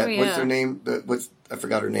like that? Oh, yeah. What's her name? I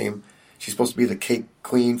forgot her name. She's supposed to be the cake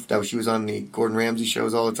queen. She was on the Gordon Ramsay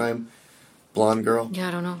shows all the time. Blonde girl. Yeah,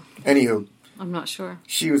 I don't know. Anywho. I'm not sure.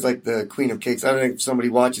 She was like the queen of cakes. I don't know if somebody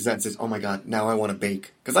watches that and says, "Oh my God, now I want to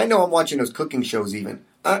bake." Because I know I'm watching those cooking shows even.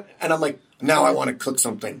 And I'm like, now I want to cook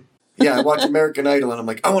something. Yeah, I watch American Idol and I'm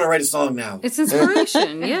like, I want to write a song now. It's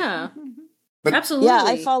inspiration, yeah. But, absolutely. Yeah,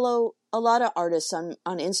 I follow a lot of artists on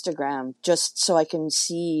Instagram just so I can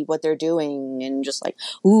see what they're doing and just like,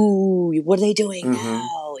 ooh, what are they doing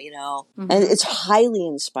now? You know, and it's highly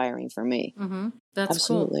inspiring for me. That's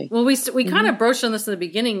absolutely cool. Well, we kind of broached on this in the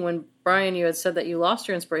beginning when Brian, you had said that you lost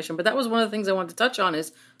your inspiration, but that was one of the things I wanted to touch on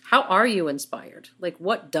is how are you inspired? Like,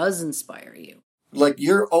 what does inspire you? Like,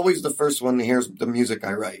 you're always the first one to hear the music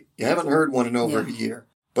I write. You haven't heard one in over a year.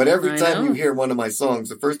 But every time you hear one of my songs,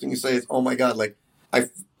 the first thing you say is, oh my God, like, I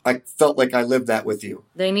felt like I lived that with you.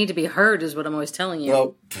 They need to be heard is what I'm always telling you.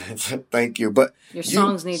 Well, thank you. But your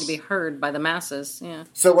songs need to be heard by the masses, yeah.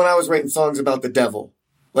 So when I was writing songs about the devil,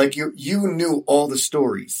 like, you knew all the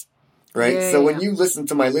stories, right? Yeah, so when you listen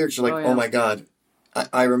to my lyrics, you're like, oh my God,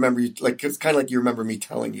 I remember you. Like, it's kind of like you remember me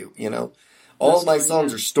telling you, you know? All of my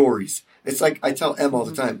songs are stories. It's like I tell Em all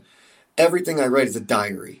the time, everything I write is a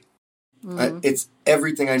diary. It's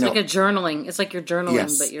everything I know. It's like a journaling. It's like you're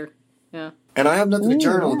journaling, but you're, And I have nothing to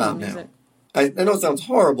journal about now. I know it sounds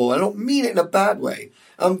horrible. I don't mean it in a bad way.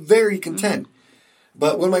 I'm very content.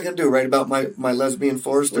 But what am I going to do? Write about my lesbian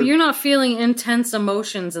Forester? Well, you're not feeling intense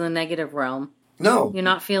emotions in the negative realm. No. You're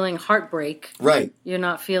not feeling heartbreak. Right. You're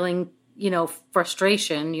not feeling,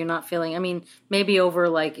 frustration. You're not feeling, I mean, maybe over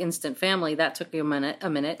like Instant Family, that took you a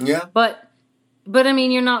minute. Yeah. But I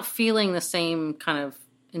mean, you're not feeling the same kind of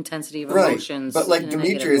intensity of emotions. But like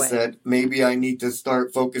Demetrius said, maybe I need to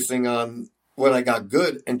start focusing on what I got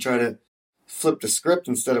good and try to flip the script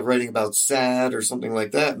instead of writing about sad or something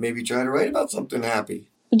like that. Maybe try to write about something happy.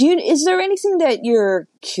 Is there anything that you're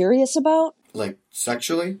curious about? Like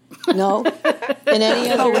sexually? No. In any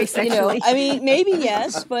other way, I mean, maybe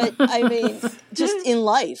yes, but I mean, just in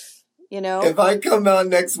life. If I come on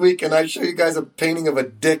next week and I show you guys a painting of a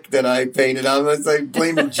dick that I painted, I'm going to say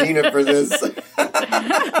blaming Gina for this.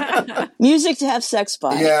 Music to have sex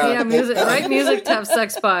by. Yeah, music, right? Music to have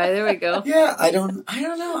sex by. There we go. Yeah, I don't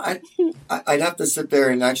know. I'd have to sit there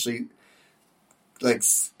and actually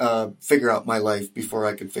figure out my life before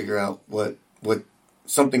I could figure out what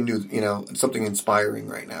something new, something inspiring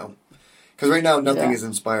right now. Because right now nothing is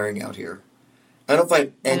inspiring out here. I don't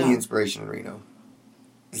find any inspiration in Reno.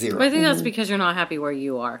 Zero. But I think that's because you're not happy where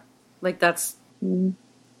you are. Like that's,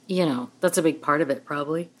 that's a big part of it,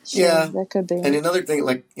 probably. Sure, yeah, that could be. And another thing,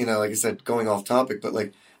 like I said, going off topic, but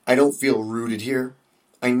like I don't feel rooted here.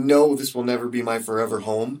 I know this will never be my forever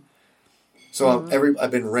home. So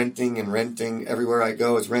I've been renting everywhere I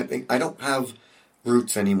go. Is renting. I don't have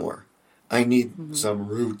roots anymore. I need some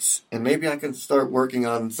roots, and maybe I can start working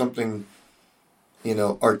on something,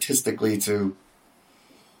 artistically to,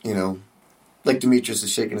 like Demetrius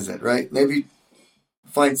is shaking his head, right? Maybe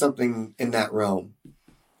find something in that realm.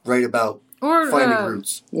 Write about finding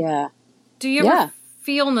roots. Yeah. Do you ever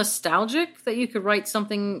feel nostalgic that you could write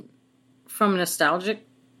something from a nostalgic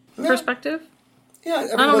perspective? Yeah,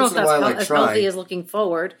 I don't know if that's as healthy as looking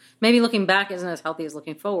forward. Maybe looking back isn't as healthy as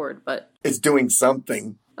looking forward, but... It's doing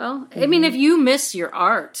something. Well, I mean, if you miss your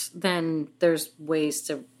art, then there's ways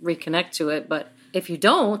to reconnect to it, but if you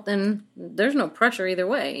don't, then there's no pressure either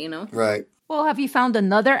way, Right. Well, have you found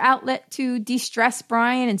another outlet to de-stress,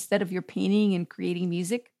 Brian, instead of your painting and creating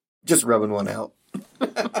music? Just rubbing one out.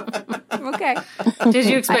 Okay. Did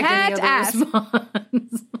you expect any other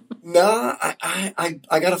response? No,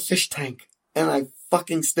 I got a fish tank, and I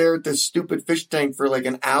fucking stare at this stupid fish tank for like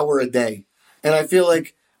an hour a day. And I feel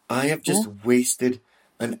like I have just wasted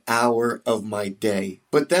an hour of my day.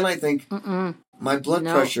 But then I think my blood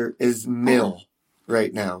pressure is nil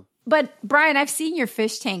right now. But, Brian, I've seen your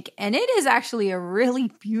fish tank, and it is actually a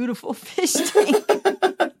really beautiful fish tank.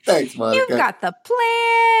 Thanks, Monica. You've got the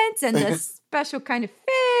plants and the special kind of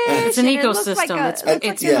fish. It's an ecosystem. It looks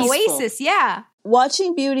like an oasis, yeah.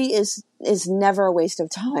 Watching beauty is never a waste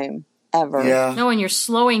of time, ever. Yeah. No, and you're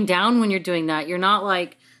slowing down when you're doing that. You're not,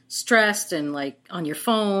 like, stressed and, like, on your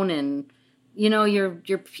phone and...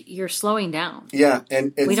 you're slowing down. Yeah,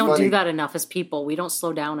 and it's we don't funny. do that enough as people. We don't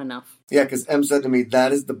slow down enough. Yeah, because Em said to me,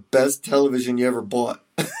 that is the best television you ever bought.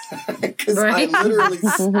 Because I literally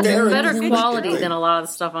stare at better quality than a lot of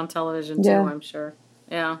stuff on television, too, I'm sure.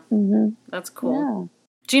 Yeah. Mm-hmm. That's cool. Yeah.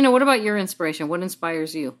 Gina, what about your inspiration? What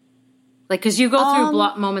inspires you? Like, because you go through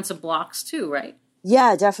moments of blocks, too, right?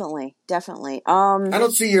 Yeah, definitely. Definitely. I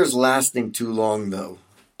don't see yours lasting too long, though.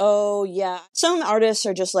 Oh, yeah. Some artists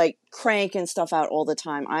are just like cranking stuff out all the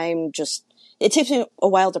time. It takes me a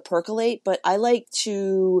while to percolate, but I like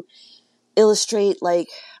to illustrate like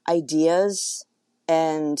ideas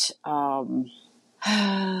and,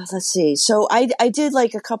 let's see. So I did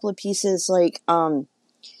like a couple of pieces, like,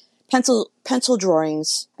 pencil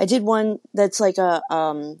drawings. I did one that's like a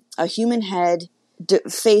human head,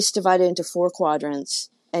 face divided into 4 quadrants.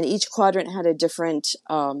 and each quadrant had a different,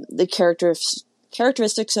 the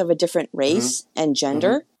characteristics of a different race and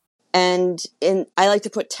gender. And I like to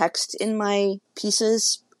put text in my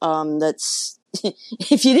pieces. That's,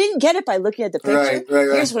 if you didn't get it by looking at the picture,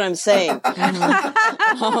 here's what I'm saying.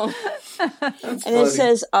 And it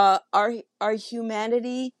says, our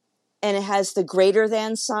humanity, and it has the greater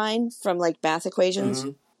than sign from like math equations.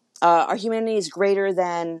 Our humanity is greater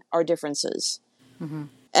than our differences.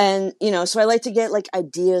 And, so I like to get like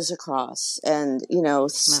ideas across and,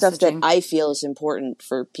 stuff that I feel is important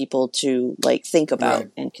for people to like think about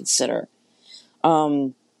and consider.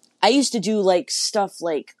 I used to do like stuff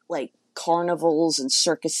like carnivals and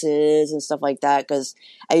circuses and stuff like that, because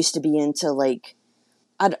I used to be into like,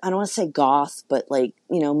 I don't want to say goth, but like,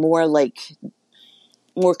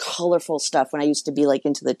 more colorful stuff when I used to be like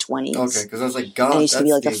into the 20s. Okay, because I was like, goth, that's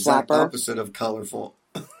like the exact opposite of colorful.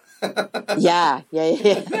 Yeah.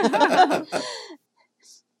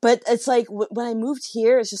 But it's like when I moved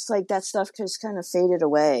here, it's just like that stuff just kind of faded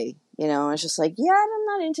away. It's just like, yeah, I'm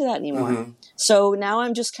not into that anymore. So now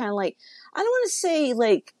I'm just kind of like, I don't want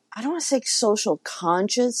to say social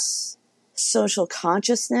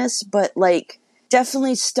consciousness, but like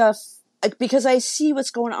definitely stuff, like, because I see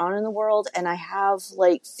what's going on in the world and I have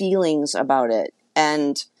like feelings about it,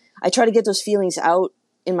 and I try to get those feelings out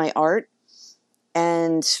in my art,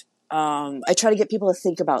 and I try to get people to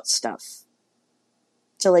think about stuff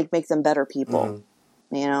to like make them better people.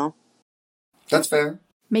 That's fair.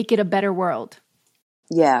 Make it a better world.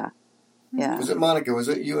 Yeah. Was it Monica? Was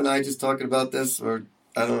it you and I just talking about this, or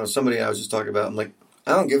I don't know, somebody I was just talking about? I'm like,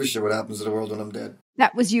 I don't give a shit what happens to the world when I'm dead.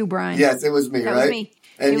 That was you, Brian. Yes, it was me, that right? That was me.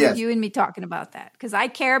 And it was you and me talking about that. Because I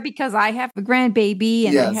care, because I have a grandbaby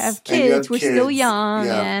and I have kids. We're still young,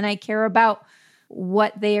 and I care about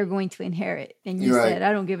what they are going to inherit. And you said,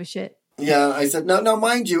 I don't give a shit. Yeah, I said, no,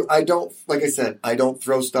 mind you, I don't, like I said, I don't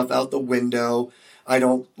throw stuff out the window. I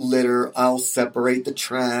don't litter. I'll separate the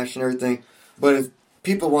trash and everything. But if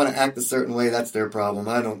people want to act a certain way, that's their problem.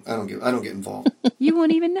 I don't get involved. You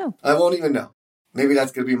won't even know. I won't even know. Maybe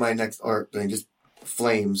that's going to be my next art thing. Just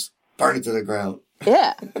flames, burn it to the ground.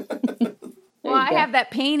 Yeah. Well, I have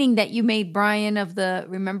that painting that you made, Brian, of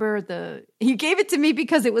you gave it to me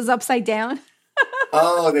because it was upside down.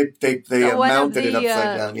 Oh, they mounted it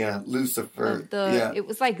upside down. Yeah. Lucifer. It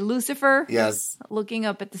was like Lucifer. Yes. Looking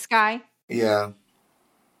up at the sky. Yeah.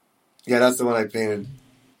 Yeah, that's the one I painted.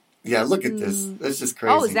 Yeah, look at this. That's just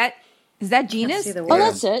crazy. Oh, is that Gina's? Oh,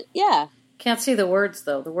 that's it. Yeah. Can't see the words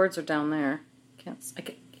though. The words are down there.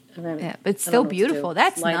 But it's still beautiful.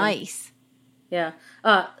 That's nice. Yeah.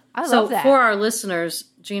 I love that. For our listeners,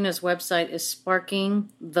 Gina's website is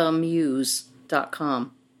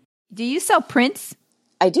sparkingthemuse.com. Do you sell prints?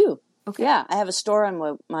 I do. Okay. Yeah, I have a store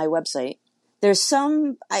on my website. There's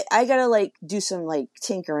some, I gotta like do some like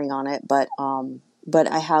tinkering on it, but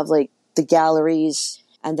I have like the galleries,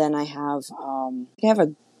 and then I have, you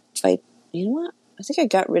know what? I think I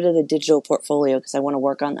got rid of the digital portfolio because I want to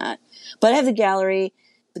work on that. But I have the galleries,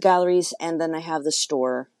 and then I have the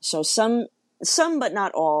store. So some, but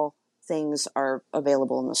not all things are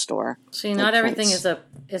available in the store. See, not everything is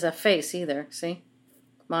a face either. See,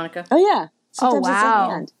 Monica? Oh, yeah. Sometimes wow. It's a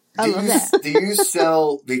hand. I love that. Do you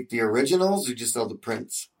sell the originals, or just sell the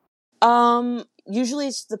prints? Usually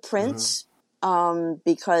it's the prints,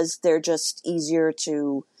 because they're just easier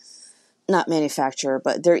to not manufacture,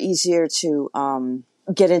 but they're easier to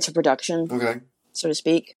get into production. Okay. So to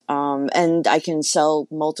speak. And I can sell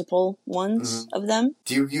multiple ones of them.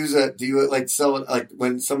 Do you like sell it, like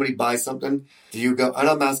when somebody buys something, do you go, and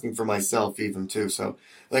I'm asking for myself even too, so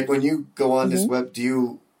like when you go on this web, do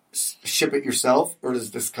you ship it yourself, or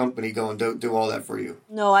does this company go and do all that for you?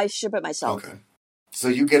 No, I ship it myself. Okay. So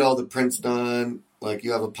you get all the prints done, like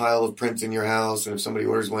you have a pile of prints in your house, and if somebody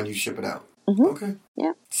orders one, you ship it out. Mm-hmm. Okay.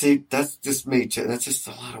 Yeah. See, that's just me. That's just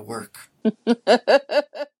a lot of work.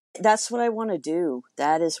 That's what I want to do.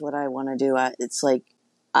 That is what I want to do. It's like,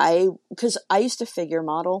 because I used to figure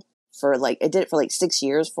model I did it for 6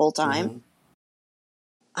 years full time. Mm-hmm.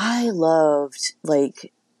 I loved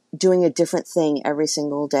doing a different thing every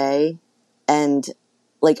single day. And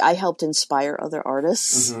I helped inspire other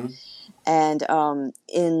artists. Mm-hmm. And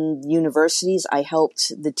in universities, I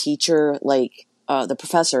helped the teacher, the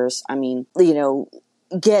professors,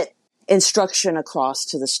 get instruction across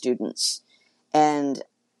to the students. And,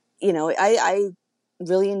 I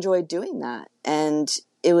really enjoyed doing that. And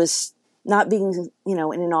it was not being, in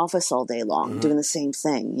an office all day long, doing the same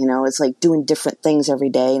thing. It's like doing different things every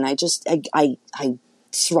day. And I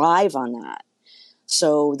thrive on that.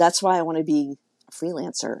 So that's why I want to be a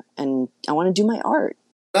freelancer, and I want to do my art.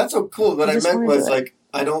 That's so cool. What I meant was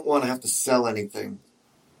I don't want to have to sell anything.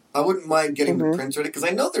 I wouldn't mind getting the prints ready, because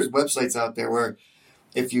I know there's websites out there where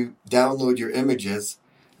if you download your images,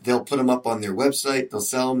 they'll put them up on their website, they'll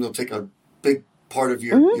sell them, they'll take a big part of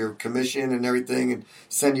your commission and everything and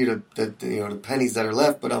send you the pennies that are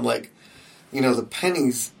left. But I'm like, the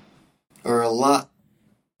pennies are a lot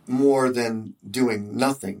more than doing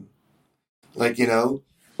nothing. Like,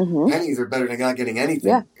 pennies are better than not getting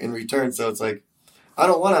anything in return. So it's like, I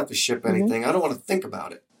don't want to have to ship anything. I don't want to think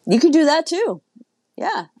about it. You could do that too.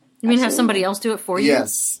 Yeah. You mean have somebody else do it for you?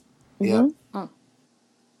 Yes. Yeah. Oh.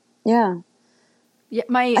 Yeah. Yeah,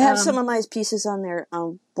 I have some of my pieces on there.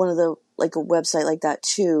 One of the a website like that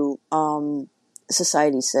too.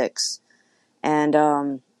 Society 6,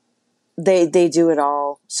 and they do it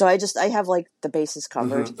all. So I have the bases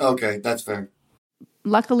covered. Okay, that's fair.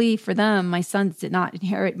 Luckily for them, my sons did not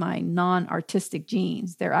inherit my non-artistic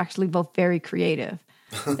genes. They're actually both very creative.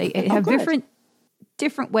 They have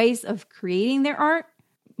different ways of creating their art,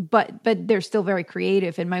 but they're still very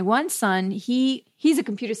creative. And my one son, he's a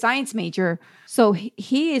computer science major, so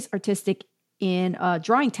he is artistic in a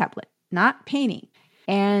drawing tablet, not painting.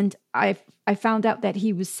 And I found out that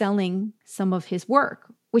he was selling some of his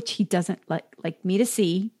work, which he doesn't like me to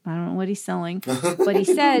see. I don't know what he's selling, but he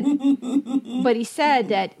said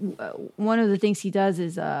that one of the things he does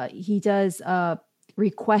is he does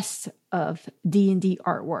requests of D&D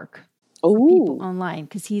artwork. Oh, people online,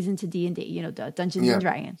 because he's into D&D, Dungeons and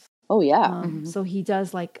Dragons. Oh yeah. So he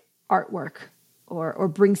does artwork or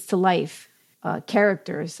brings to life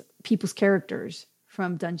people's characters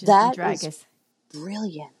from Dungeons and Dragons. Is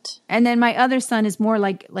brilliant. And then my other son is more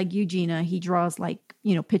like you, Gina. He draws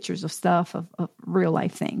pictures of stuff of real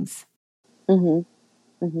life things.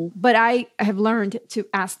 But I have learned to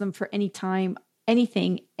ask them for anytime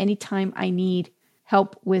I need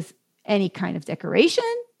help with any kind of decoration,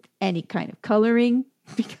 any kind of coloring,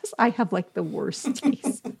 because I have the worst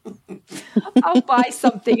taste. I'll buy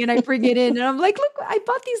something and I bring it in and I'm like, look, I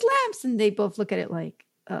bought these lamps. And they both look at it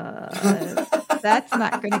that's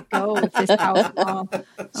not going to go with this house, Mom.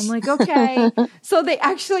 I'm like, okay. So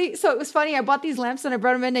it was funny. I bought these lamps and I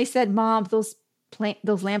brought them in and they said, Mom, those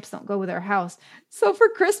lamps don't go with our house. So for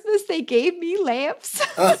Christmas, they gave me lamps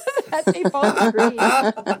that they both agreed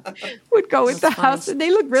would go with the house. And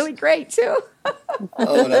they look really great too.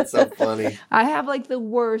 Oh, that's so funny. I have the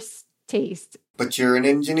worst taste. But you're an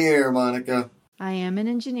engineer, Monica. I am an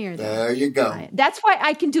engineer. There you go. That's why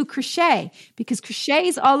I can do crochet, because crochet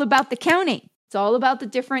is all about the counting. It's all about the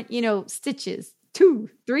different, stitches. 2,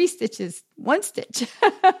 3 stitches, 1 stitch.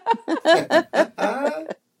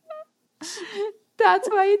 That's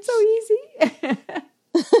why it's so easy.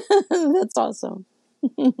 That's awesome.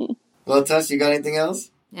 Well, Tess, you got anything else?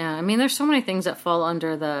 Yeah, there's so many things that fall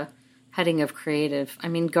under the heading of creative.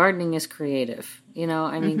 Gardening is creative.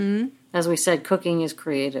 As we said, cooking is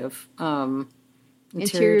creative.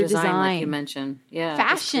 Interior design, like you mentioned. Yeah.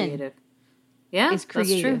 Fashion. Creative. Yeah, is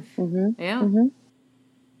creative. That's true. Yeah.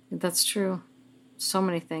 That's true. So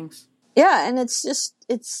many things. Yeah, and that's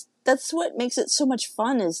what makes it so much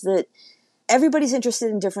fun, is that everybody's interested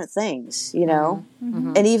in different things, and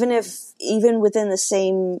even within the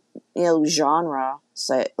same, genre,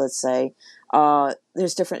 let's say,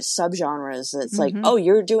 there's different subgenres. It's oh,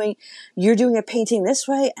 you're doing a painting this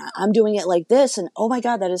way, I'm doing it like this, and oh my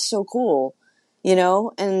God, that is so cool,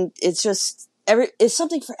 and it's just it's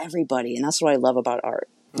something for everybody, and that's what I love about art,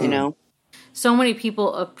 So many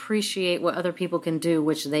people appreciate what other people can do,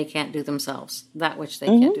 which they can't do themselves. That which they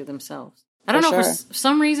can't do themselves. I don't know, for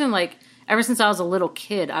some reason, ever since I was a little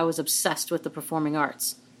kid, I was obsessed with the performing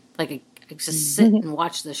arts. I just sit and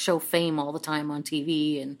watch the show Fame all the time on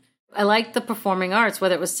TV, and I liked the performing arts,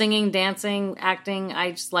 whether it was singing, dancing, acting.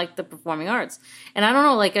 I just liked the performing arts. And I don't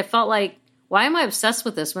know, I felt why am I obsessed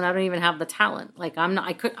with this when I don't even have the talent? I'm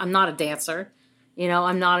not a dancer.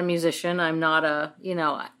 I'm not a musician. I'm not a,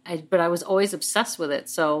 but I was always obsessed with it.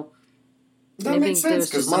 So that makes sense,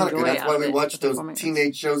 because Monica, that's why we watch those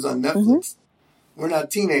teenage shows on Netflix. We're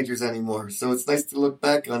not teenagers anymore, so it's nice to look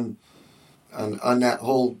back on that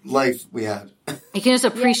whole life we had. You can just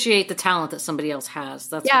appreciate the talent that somebody else has.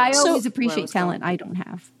 That's I always appreciate talent I don't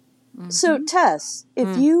have. Mm-hmm. So Tess,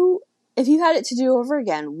 if you had it to do over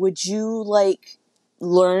again, would you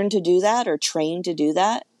learn to do that or train to do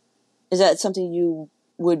that? Is that something you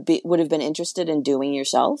would have been interested in doing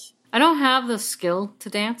yourself? I don't have the skill to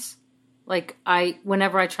dance.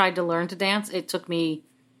 Whenever I tried to learn to dance, it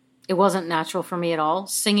wasn't natural for me at all.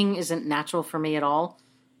 Singing isn't natural for me at all.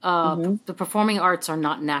 The performing arts are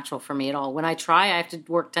not natural for me at all. When I try, I have to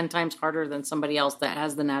work 10 times harder than somebody else that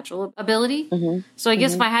has the natural ability. So I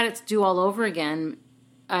guess if I had it to do all over again,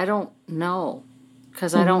 I don't know.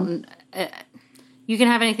 Because I don't... you can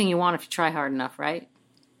have anything you want if you try hard enough, right?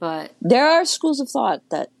 But there are schools of thought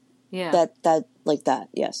that like that,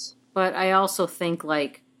 yes. But I also think,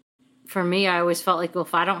 like, for me, I always felt like, well,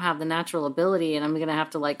 if I don't have the natural ability and I'm going to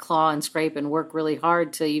have to, like, claw and scrape and work really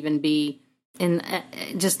hard to even be in,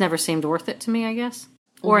 it just never seemed worth it to me, I guess.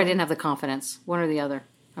 Or I didn't have the confidence, one or the other.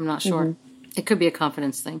 I'm not sure. It could be a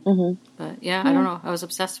confidence thing. But yeah, I don't know. I was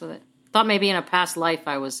obsessed with it. Thought maybe in a past life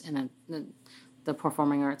I was in the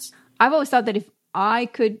performing arts. I've always thought that if I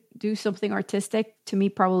could do something artistic, to me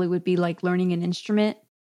probably would be like learning an instrument.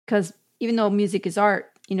 Because even though music is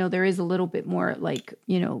art, you know, there is a little bit more like,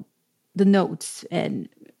 you know, the notes, and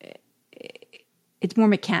it's more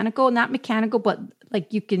mechanical. Not mechanical, but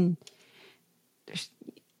like you can,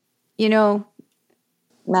 you know.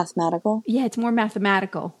 Mathematical? Yeah, it's more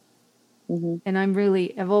mathematical. And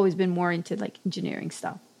I've always been more into like engineering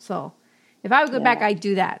stuff. So if I would go back, I'd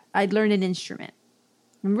do that. I'd learn an instrument.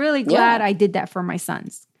 I'm really glad I did that for my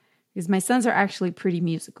sons, because my sons are actually pretty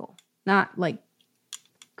musical. Not like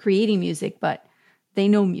creating music, but they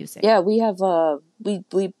know music. Yeah, we have we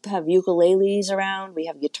have ukuleles around. We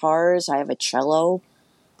have guitars. I have a cello.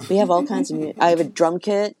 We have all kinds of I have a drum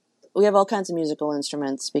kit. We have all kinds of musical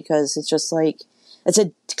instruments, because it's just like, it's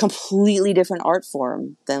a completely different art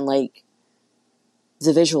form than like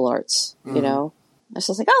the visual arts, you know? It's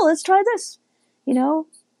just like, oh, let's try this, you know?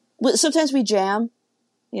 Sometimes we jam,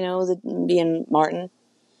 you know, me and Martin.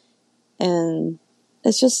 And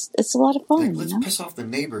it's a lot of fun. Like, let's piss off the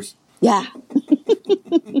neighbors. Yeah.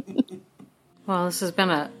 Well, this has been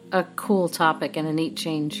a cool topic and a neat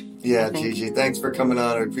change. Yeah, Gigi, thanks for coming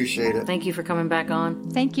on. I appreciate it. Thank you for coming back on.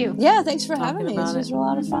 Thank you. Yeah, thanks for having me. This was a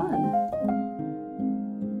lot of fun.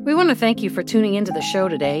 We want to thank you for tuning into the show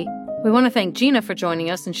today. We want to thank Gina for joining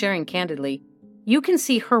us and sharing candidly. You can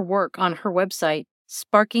see her work on her website,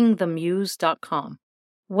 sparkingthemuse.com.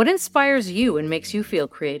 What inspires you and makes you feel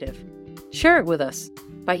creative? Share it with us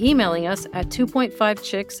by emailing us at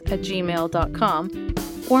 2.5chicks@gmail.com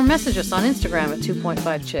or message us on Instagram at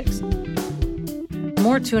 2.5chicks.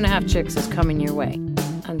 More 2.5 Chicks is coming your way.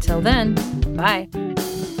 Until then, bye.